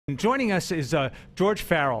Joining us is George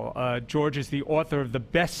Farrell. George is the author of the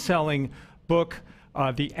best-selling book,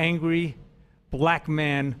 The Angry Black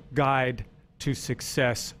Man Guide to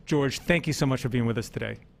Success. George, thank you so much for being with us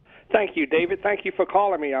today. Thank you, David. Thank you for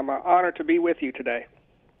calling me. I'm honored to be with you today.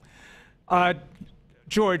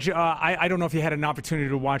 George, I don't know if you had an opportunity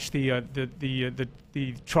to watch the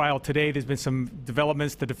trial today. There's been some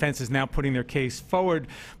developments. The defense is now putting their case forward,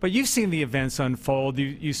 but you've seen the events unfold.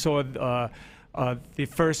 You saw the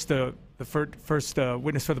first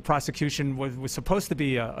witness for the prosecution was supposed to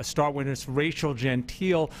be a star witness, Rachel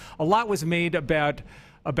Gentile. A lot was made about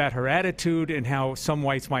her attitude and how some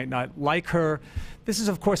whites might not like her. This is,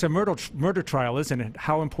 of course, a murder trial, isn't it?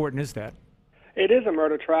 How important is that? It is a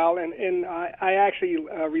murder trial, and I actually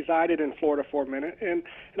resided in Florida for a minute, and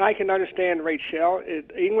I can understand Rachel.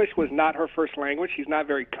 English was not her first language. She's not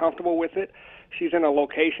very comfortable with it. She's in a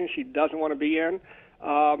location she doesn't want to be in.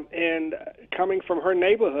 And coming from her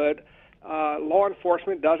neighborhood, law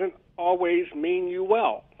enforcement doesn't always mean you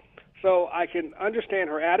well. So I can understand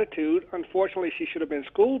her attitude. Unfortunately, she should have been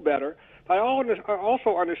schooled better. But I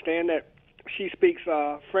also understand that she speaks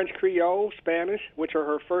French Creole, Spanish, which are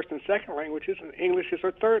her first and second languages, and English is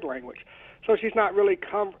her third language. So she's not really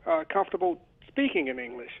comfortable speaking in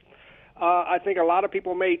English. I think a lot of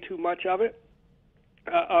people made too much of it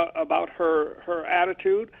about her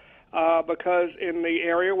attitude. Because in the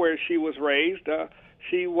area where she was raised,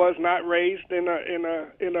 she was not raised in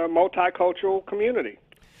a multicultural community.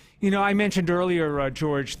 You know, I mentioned earlier,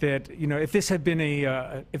 George, that if this had been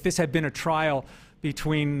a trial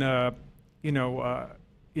between a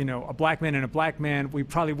black man and a black man, we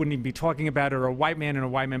probably wouldn't even be talking about it, or a white man and a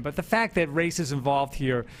white man. But the fact that race is involved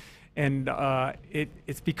here, and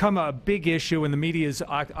it's become a big issue, and the media is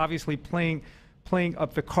obviously playing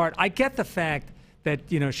up the cart. I get the fact that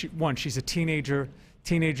she's a teenager.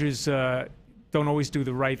 Teenagers don't always do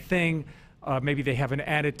the right thing. Maybe they have an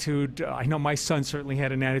attitude. I know my son certainly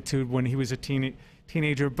had an attitude when he was a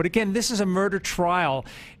teenager. But again, this is a murder trial,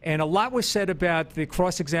 and a lot was said about the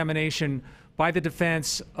cross-examination by the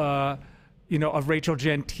defense, of Rachel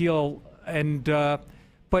Gentile. And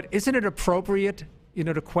but isn't it appropriate,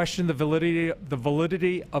 to question the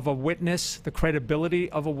validity of a witness, the credibility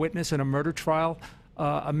of a witness in a murder trial?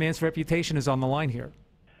 A man's reputation is on the line here.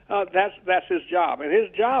 That's his job, and his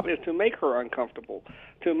job is to make her uncomfortable,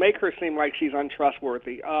 to make her seem like she's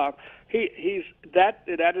untrustworthy. That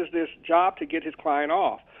is this job to get his client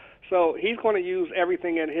off. So he's going to use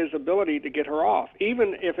everything in his ability to get her off,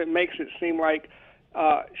 even if it makes it seem like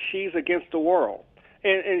she's against the world.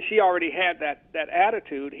 And she already had that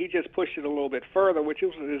attitude. He just pushed it a little bit further, which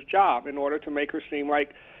was his job, in order to make her seem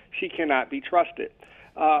like she cannot be trusted.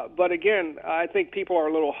 But again, I think people are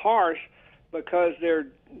a little harsh because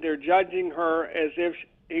they're judging her as if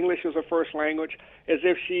English is her first language, as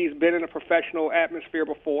if she's been in a professional atmosphere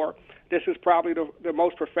before. This is probably the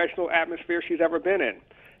most professional atmosphere she's ever been in.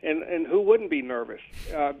 And who wouldn't be nervous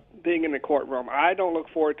being in the courtroom? I don't look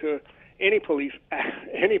forward to any police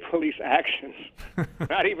actions,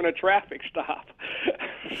 not even a traffic stop.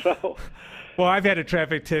 So. Well, I've had a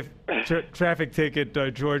traffic ticket,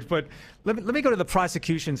 George. But let me go to the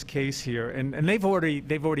prosecution's case here, and they've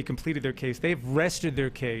already completed their case. They've rested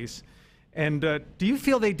their case, and do you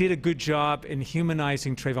feel they did a good job in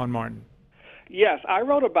humanizing Trayvon Martin? Yes, I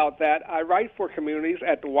wrote about that. I write for communities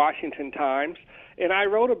at the Washington Times, and I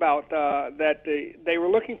wrote about that they were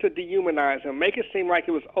looking to dehumanize him, make it seem like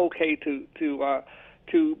it was okay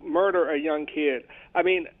to murder a young kid. I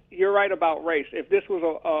mean, you're right about race. If this was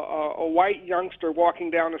a white youngster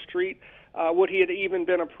walking down the street, would he have even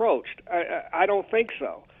been approached? I don't think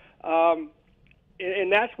so.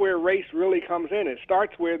 And that's where race really comes in. It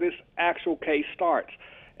starts where this actual case starts.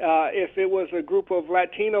 If it was a group of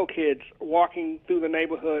Latino kids walking through the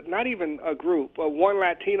neighborhood, not even a group, but one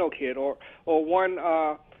Latino kid or one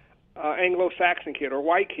Anglo-Saxon kid or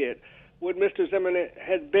white kid, would Mr. Zimmerman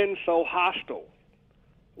have been so hostile?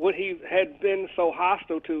 Would he have been so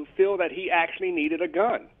hostile to feel that he actually needed a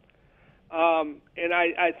gun? And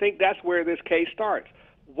I think that's where this case starts.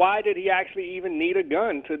 Why did he actually even need a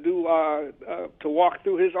gun to walk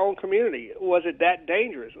through his own community? Was it that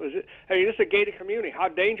dangerous? This is a gated community. How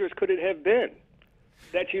dangerous could it have been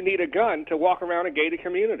that you need a gun to walk around a gated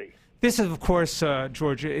community? This is, of course,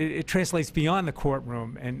 George, it translates beyond the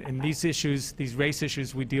courtroom, and these issues, these race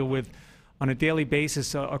issues we deal with on a daily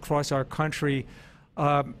basis across our country.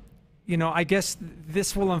 I guess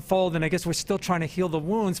this will unfold, and I guess we're still trying to heal the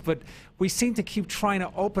wounds, but we seem to keep trying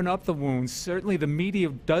to open up the wounds. Certainly the media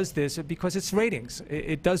does this because it's ratings.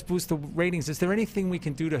 It does boost the ratings. Is there anything we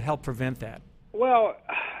can do to help prevent that? Well,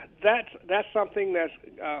 that's something that's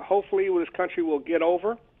hopefully this country will get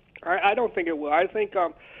over. I don't think it will. I think,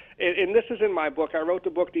 and this is in my book. I wrote the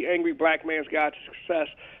book, The Angry Black Man's Guide to Success,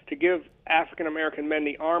 to give African American men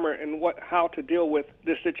the armor and how to deal with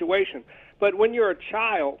this situation. But when you're a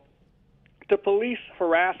child, the police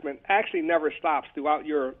harassment actually never stops throughout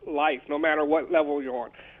your life, no matter what level you're on.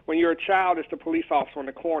 When you're a child, it's the police officer on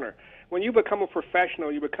the corner. When you become a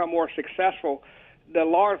professional, you become more successful, the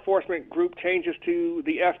law enforcement group changes to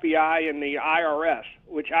the FBI and the IRS,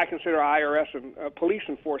 which I consider IRS a police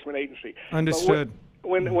enforcement agency. Understood.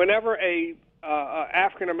 Whenever a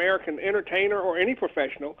African American entertainer or any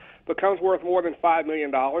professional becomes worth more than $5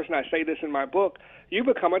 million, and I say this in my book, you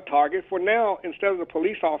become a target for now, instead of the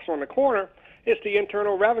police officer on the corner, it's the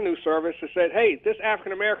Internal Revenue Service that said, hey, this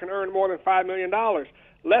African American earned more than $5 million.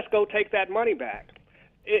 Let's go take that money back.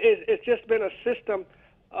 It's just been a system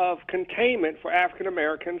of containment for African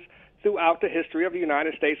Americans throughout the history of the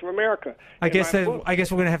United States of America. I guess we're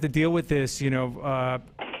going to have to deal with this,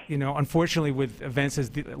 unfortunately, with events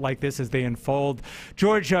like this as they unfold.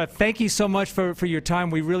 George, thank you so much for your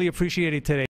time. We really appreciate it today.